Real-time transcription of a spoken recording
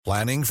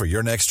Planning for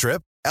your next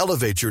trip?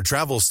 Elevate your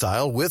travel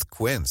style with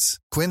Quince.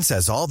 Quince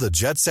has all the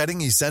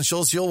jet-setting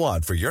essentials you'll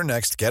want for your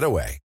next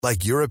getaway,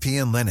 like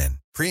European linen,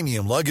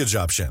 premium luggage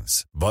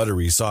options,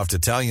 buttery soft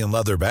Italian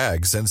leather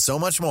bags, and so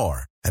much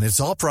more. And it's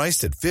all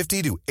priced at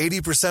 50 to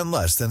 80%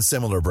 less than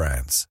similar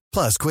brands.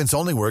 Plus, Quince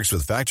only works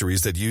with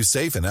factories that use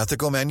safe and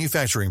ethical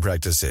manufacturing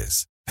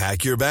practices.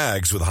 Pack your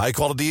bags with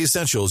high-quality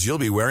essentials you'll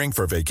be wearing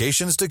for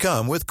vacations to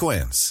come with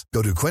Quince.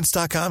 Go to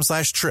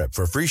quince.com/trip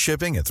for free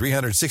shipping and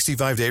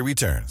 365-day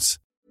returns.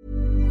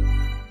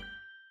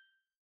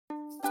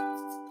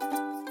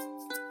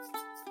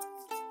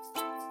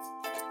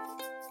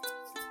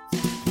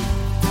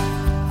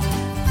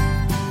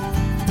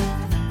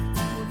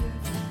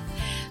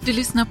 Du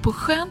lyssnar på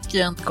Skönt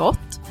grönt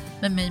gott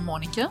med mig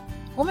Monica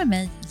och med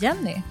mig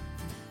Jenny.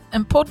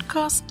 En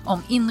podcast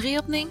om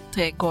inredning,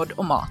 trädgård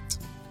och mat.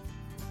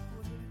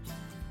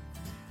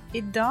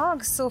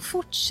 Idag så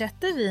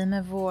fortsätter vi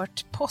med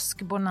vårt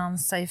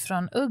påskbonanza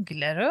ifrån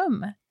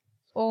Ugglerum.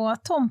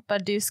 Och Tompa,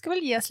 du ska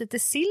väl ge oss lite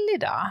sill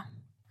idag?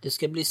 Det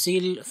ska bli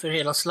sill för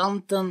hela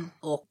slanten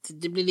och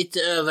det blir lite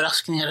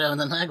överraskningar även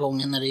den här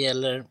gången när det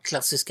gäller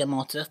klassiska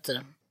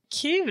maträtter.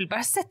 Kul,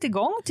 bara sätt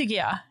igång tycker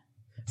jag.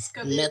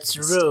 Let's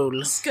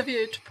roll. Ska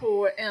vi ut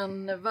på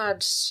en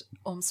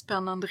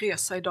världsomspännande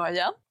resa idag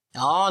igen?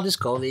 Ja, det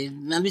ska vi.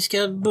 Men vi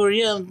ska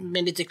börja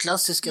med lite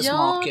klassiska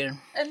smaker.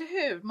 Eller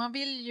hur? Man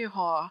vill ju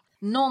ha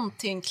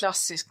någonting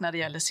klassiskt när det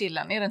gäller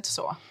sillen, är det inte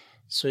så?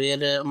 Så är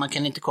det, man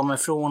kan inte komma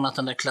ifrån att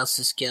den där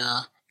klassiska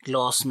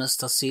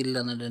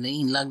glasmästarsillen eller den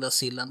inlagda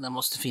sillen, den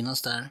måste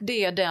finnas där.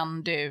 Det är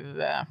den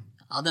du...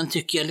 Ja, den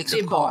tycker jag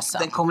liksom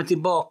den kommer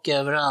tillbaka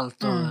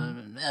överallt. Och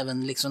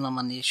även liksom när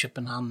man är i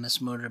Köpenhamn med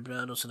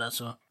smörrebröd och sådär,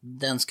 så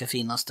den ska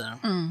finnas där.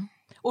 Mm.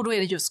 Och då är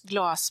det just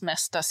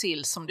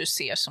glasmästarsill som du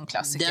ser som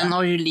klassiker. Den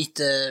har ju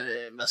lite,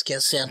 vad ska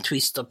jag säga, en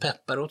twist av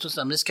pepparrot och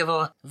sådär. Men det ska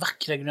vara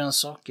vackra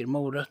grönsaker,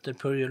 morötter,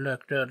 purjolök,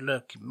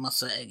 rödlök,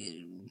 massa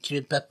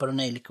kryddpeppar och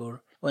nejlikor.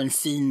 Och en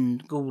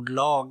fin, god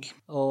lag.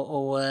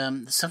 Och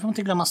sen får man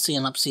inte glömma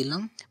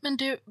senapsillen. Men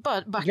du,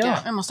 bara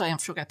backa, jag måste ha en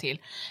fråga till.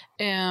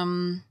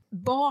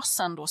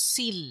 Basen då,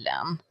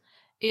 sillen.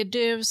 Är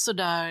du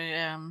sådär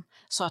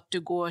så att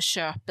du går och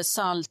köper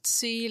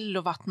saltsill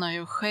och vattnar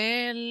ju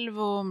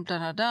själv och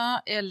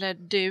eller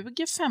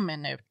duger 5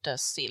 minuters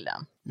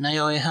sillen? När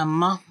jag är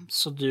hemma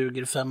så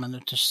duger 5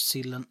 minuters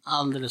sillen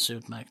alldeles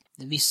utmärkt.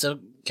 Vissa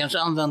kanske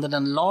använder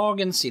den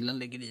lagen sillen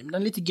ligger i. Men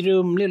den är lite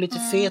grumlig och lite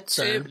fet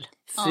så.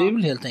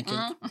 Ful helt enkelt.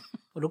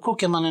 Och då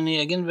kokar man en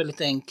egen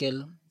väldigt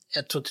enkel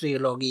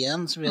 1-2-3-lag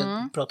igen som vi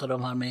pratade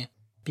om här med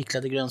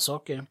picklade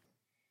grönsaker.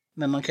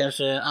 Men man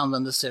kanske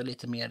använder sig av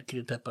lite mer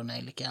kryddpeppar och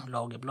nejlika,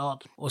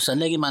 lagerblad. Och sen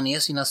lägger man ner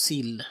sina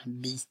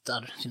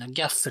sillbitar, sina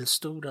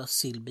gaffelstora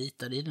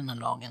sillbitar i den här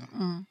lagen.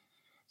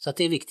 Så att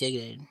det är viktiga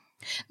grejer.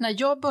 När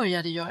jag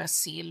började göra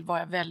sill var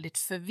jag väldigt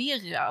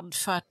förvirrad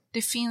för att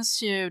det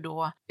finns ju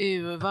då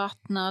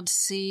urvattnad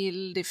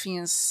sill, det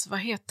finns, vad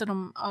heter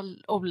de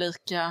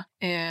olika,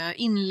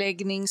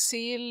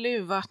 inläggningssill,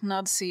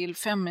 urvattnad sill,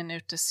 5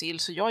 minuters sill,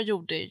 så jag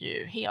gjorde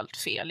ju helt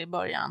fel i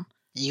början.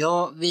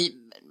 Ja,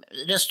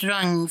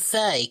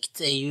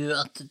 restaurangfäkt är ju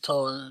att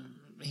ta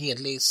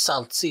hedlig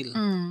saltsill.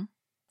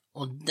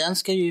 Och den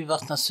ska ju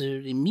vattnas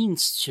ur i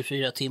minst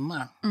 24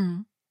 timmar.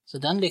 Så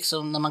den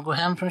liksom, när man går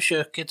hem från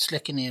köket,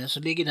 släcker ner så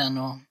ligger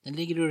den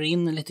ligger och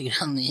rinner lite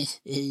grann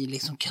i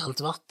liksom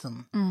kallt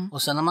vatten.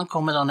 Och sen när man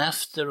kommer dagen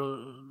efter och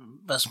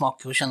börjar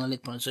smaka och känna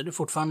lite på den så är det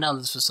fortfarande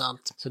alldeles för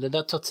salt. Så det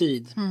där tar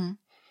tid.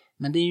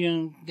 Men det är ju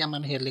en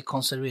gammal helig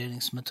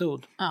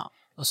konserveringsmetod. Ja.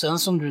 Och sen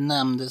som du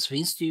nämnde så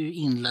finns det ju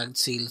inlagd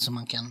sill som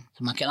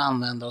man kan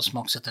använda och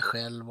smaksätta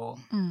själv. Och...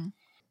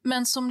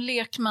 Men som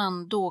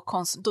lekman då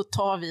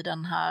tar vi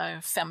den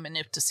här 5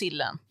 minuters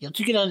sillen. Jag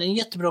tycker det är en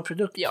jättebra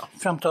produkt. Ja.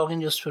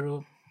 Framtagen just för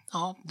att,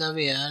 där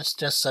vi är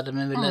stressade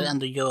men vill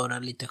ändå göra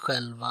lite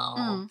själva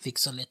och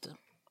fixa lite.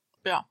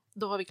 Ja,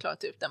 då har vi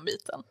klarat ut den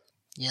biten.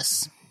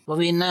 Yes. Vad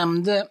vi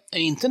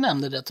inte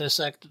nämnde rättare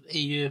sagt är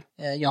ju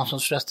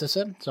Janssons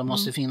frestelse som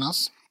måste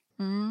finnas.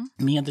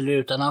 Med eller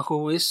utan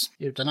ansjovis.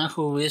 Utan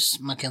ansjovis,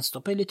 man kan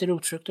stoppa i lite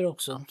rotfrukter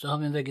också. Så har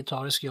vi en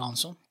vegetarisk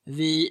Jansson.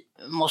 Vi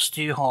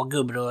måste ju ha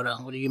gubbröra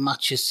och det är ju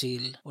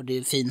matjessill och det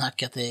är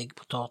finhackat ägg,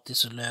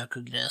 potatis och lök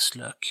och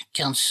gräslök.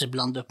 Kanske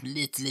blanda upp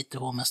lite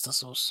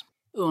hovmästarsås.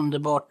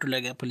 Underbart att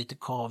lägga på lite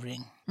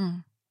kavring.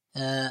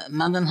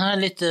 Men den här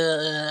lite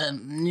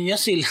nya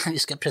sillen vi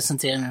ska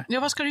presentera nu. Ja,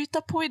 vad ska du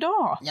hitta på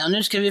idag? Ja,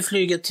 nu ska vi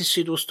flyga till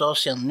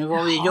Sydostasien. Nu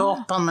var vi i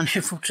Japan men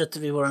nu fortsätter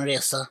vi vår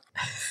resa.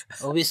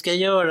 Och vi ska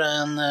göra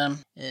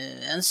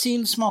en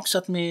sill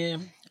smaksatt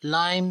med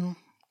lime,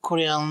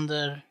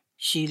 koriander,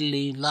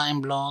 chili,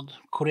 limeblad,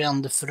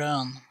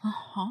 korianderfrön.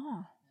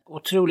 Aha.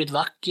 Otroligt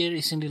vacker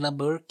i sin lilla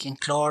burk. En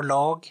klar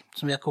lag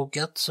som vi har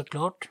kokat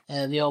såklart.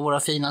 Vi har våra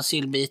fina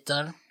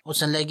sillbitar. Och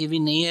sen lägger vi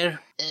ner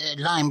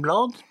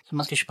limeblad som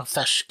man ska köpa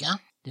färska.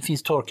 Det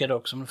finns torkade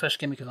också, men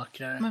färska är mycket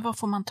vackrare. Men var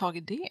får man tag i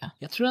det?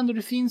 Jag tror ändå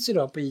det finns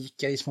idag på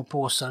Ica i små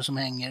påsar som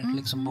hänger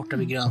liksom borta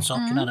vid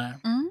grönsakerna där.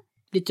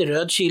 Lite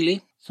röd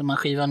chili som man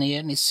skivar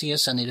ner. Ni ser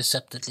sen i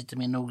receptet lite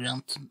mer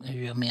noggrant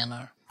hur jag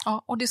menar.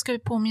 Ja, och det ska vi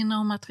påminna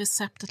om att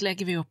receptet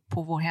lägger vi upp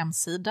på vår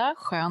hemsida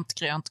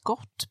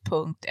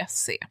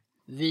sköntgröntgott.se.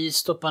 Vi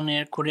stoppar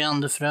ner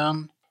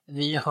korianderfrön.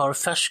 Vi har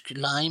färsk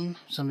lime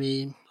som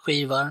vi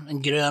skivar.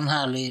 En grön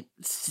härlig,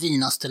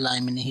 finaste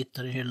limen ni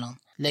hittar i hyllan.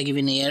 Lägger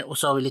vi ner och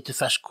så har vi lite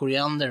färsk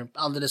koriander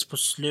alldeles på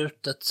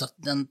slutet så att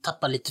den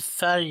tappar lite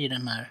färg i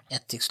den här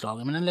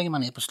ättikslagen. Men den lägger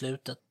man ner på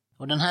slutet.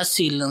 Och den här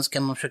sillen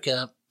ska man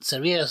försöka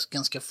servera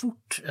ganska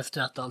fort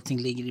efter att allting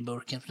ligger i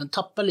burken. För den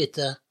tappar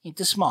lite,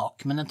 inte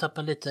smak, men den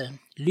tappar lite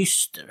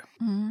lyster.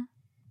 Mm.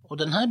 Och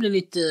den här blir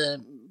lite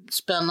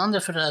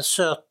spännande för det här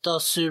söta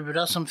och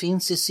sura som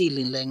finns i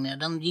sillinläggningar.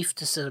 Den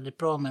gifter sig väldigt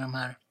bra med de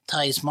här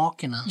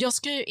thai-smakerna. Jag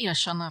ska ju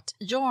erkänna att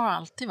jag har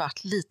alltid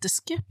varit lite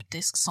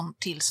skeptisk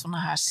till såna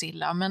här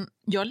sillar. Men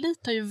jag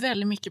litar ju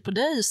väldigt mycket på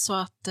dig så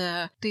att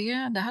det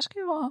här ska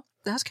ju vara,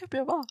 det här ska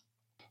bli bra.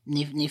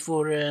 Ni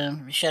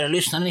får, kära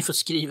lyssnare, ni får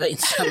skriva in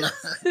sen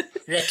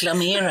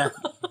reklamera.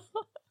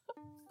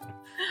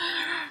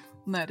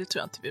 Nej, det tror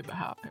jag inte vi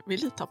behöver. Vi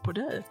litar på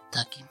dig.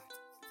 Tack.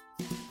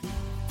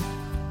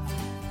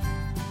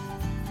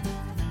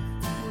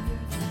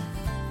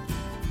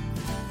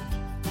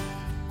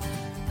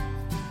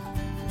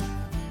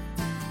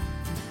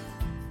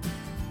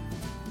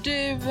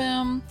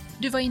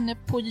 Du var inne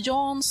på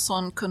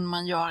Jansson kunde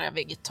man göra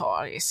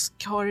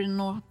vegetarisk. Har du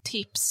några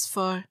tips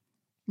för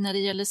när det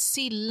gäller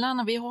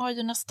sillarna? Vi har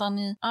ju nästan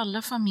i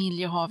alla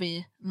familjer har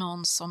vi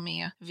någon som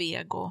är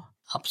vego.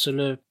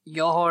 Absolut.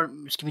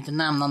 Ska vi inte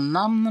nämna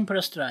namnen på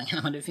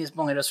restaurangerna, men det finns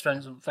många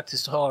restauranger som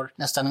faktiskt har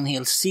nästan en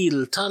hel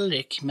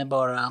silltallrik med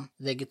bara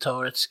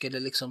vegetarisk eller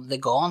liksom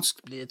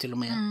vegansk blir det till och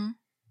med. Mm.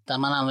 Där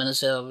man använder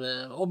sig av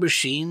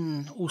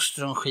aubergine,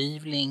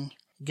 ostronskivling,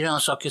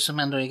 grönsaker som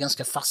ändå är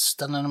ganska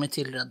fasta när de är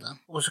tillredda.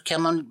 Och så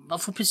kan man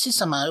får precis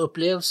samma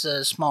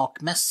upplevelse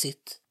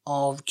smakmässigt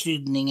av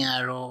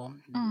kryddningar och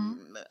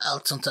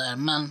allt sånt där.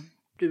 Men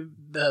du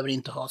behöver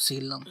inte ha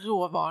sillen.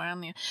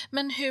 Råvaran är.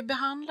 Men hur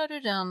behandlar du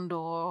den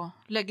då?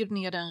 Lägger du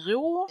ner den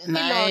rå i lagen?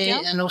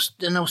 Nej,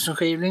 en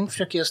ostronskivling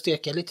försöker jag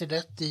steka lite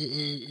rätt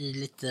i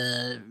lite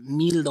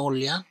mild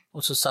olja.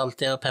 Och så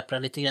saltar jag och pepprar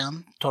lite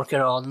grann. Torkar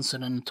av den så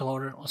den är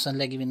torr. Och sen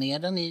lägger vi ner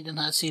den i den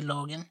här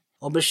sillagen.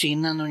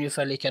 Auberginen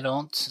ungefär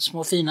likadant.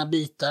 Små fina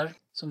bitar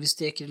som vi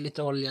steker i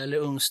lite olja eller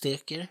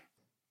ugnssteker.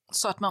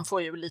 Så att man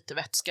får ju lite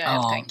vätska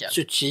helt enkelt.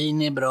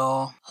 Zucchini är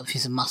bra. Det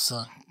finns en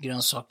massa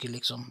grönsaker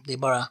liksom. Det är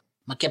bara,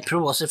 man kan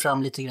prova sig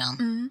fram lite grann.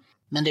 Mm.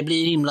 Men det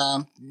blir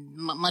himla,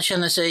 man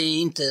kan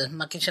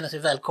känna sig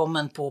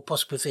välkommen på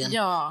påskbuffén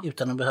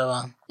utan att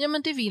behöva. Ja,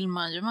 men det vill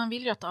man ju. Man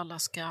vill ju att alla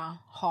ska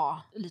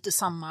ha lite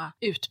samma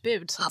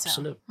utbud så att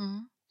Absolut. Säga.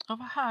 Mm. Ja,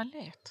 vad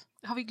härligt.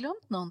 Har vi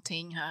glömt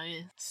någonting här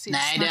i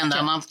Nej, det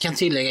enda man kan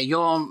tillägga,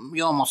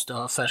 jag måste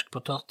ha färsk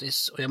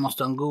potatis och jag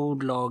måste ha en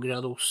god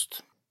lagrad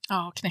ost.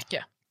 Ja,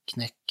 knäcke.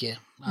 Knäcke,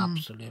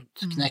 absolut.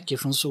 Knäcke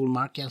från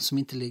Solmarken som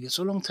inte ligger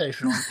så långt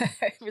härifrån.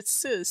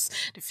 Precis.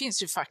 Det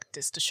finns ju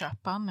faktiskt att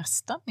köpa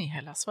nästan i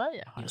hela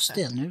Sverige. Just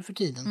det, nu för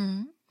tiden.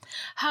 Mm.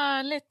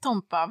 Härligt,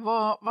 Tompa.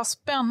 Vad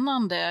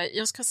spännande.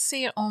 Jag ska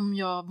se om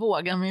jag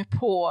vågar mig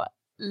på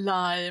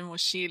lime och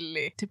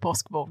chili till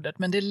påskbordet.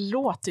 Men det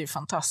låter ju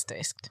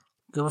fantastiskt.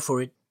 Go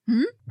for it.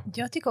 Mm.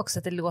 Jag tycker också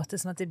att det låter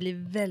som att det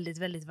blir väldigt,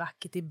 väldigt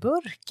vackert i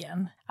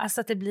burken.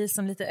 Alltså att det blir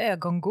som lite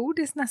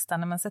ögongodis nästan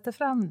när man sätter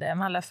fram det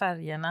med alla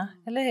färgerna,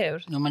 eller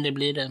hur? Ja, men det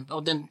blir det.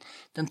 Och den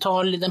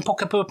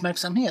pockar på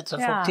uppmärksamhet så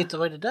att folk tittar,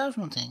 vad är det där för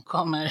någonting?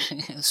 Kommer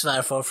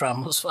svärfar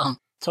fram hos fan.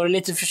 Ta det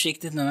lite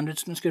försiktigt nu, men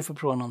nu ska du få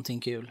prova någonting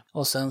kul.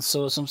 Och sen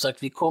så, som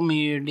sagt, vi kommer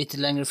ju lite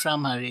längre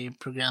fram här i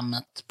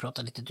programmet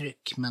prata lite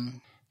dryck,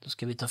 men då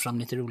ska vi ta fram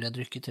lite roliga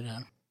drycker till det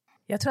här.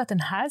 Jag tror att den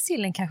här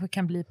sillen kanske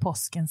kan bli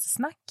påskens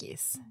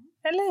snackis.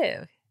 Eller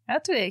hur?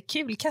 Jag tror det är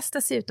kul.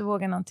 Kasta sig ut och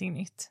våga någonting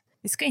nytt.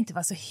 Vi ska inte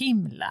vara så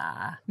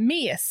himla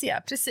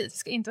mesiga. Precis, vi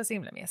ska inte vara så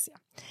himla mesiga.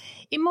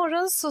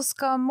 Imorgon så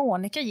ska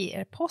Monica ge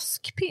er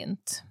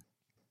påskpynt.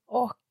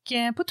 Och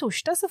på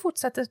torsdag så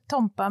fortsätter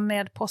Tompa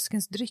med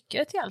påskens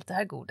drycker till allt det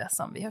här goda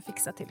som vi har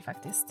fixat till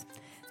faktiskt.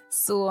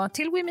 Så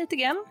till we meet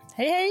again.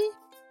 Hej hej!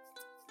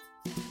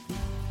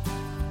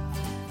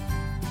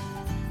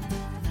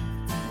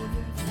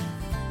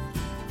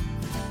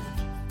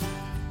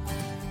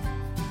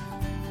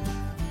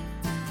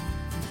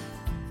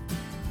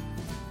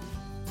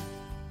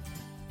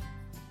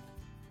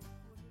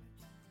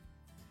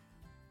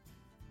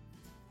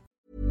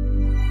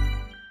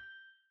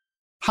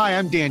 Hi,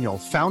 I'm Daniel,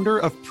 founder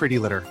of Pretty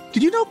Litter.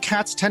 Did you know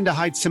cats tend to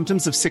hide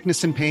symptoms of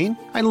sickness and pain?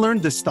 I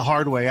learned this the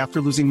hard way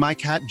after losing my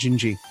cat,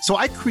 Gingy. So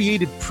I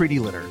created Pretty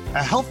Litter,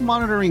 a health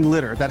monitoring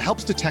litter that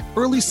helps detect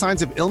early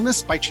signs of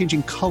illness by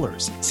changing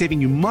colors, saving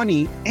you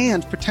money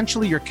and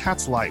potentially your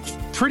cat's life.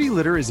 Pretty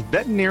Litter is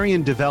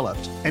veterinarian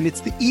developed, and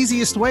it's the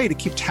easiest way to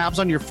keep tabs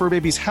on your fur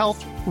baby's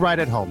health right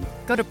at home.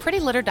 Go to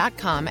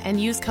prettylitter.com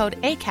and use code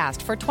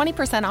ACAST for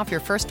 20% off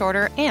your first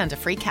order and a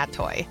free cat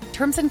toy.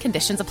 Terms and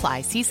conditions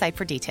apply. See site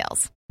for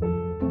details.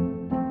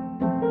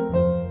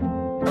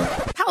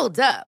 Hold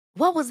up.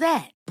 What was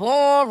that?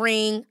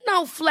 Boring.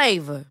 No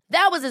flavor.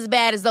 That was as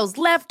bad as those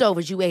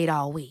leftovers you ate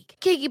all week.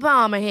 Keke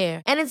Palmer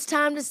here, and it's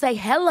time to say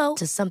hello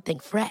to something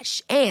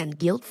fresh and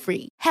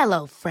guilt-free.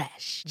 Hello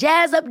Fresh.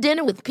 Jazz up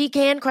dinner with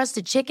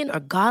pecan-crusted chicken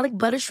or garlic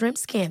butter shrimp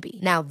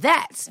scampi. Now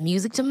that's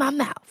music to my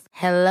mouth.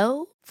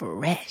 Hello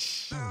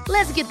Fresh.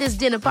 Let's get this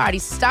dinner party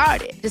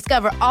started.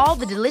 Discover all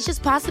the delicious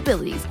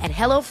possibilities at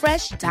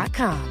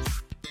HelloFresh.com.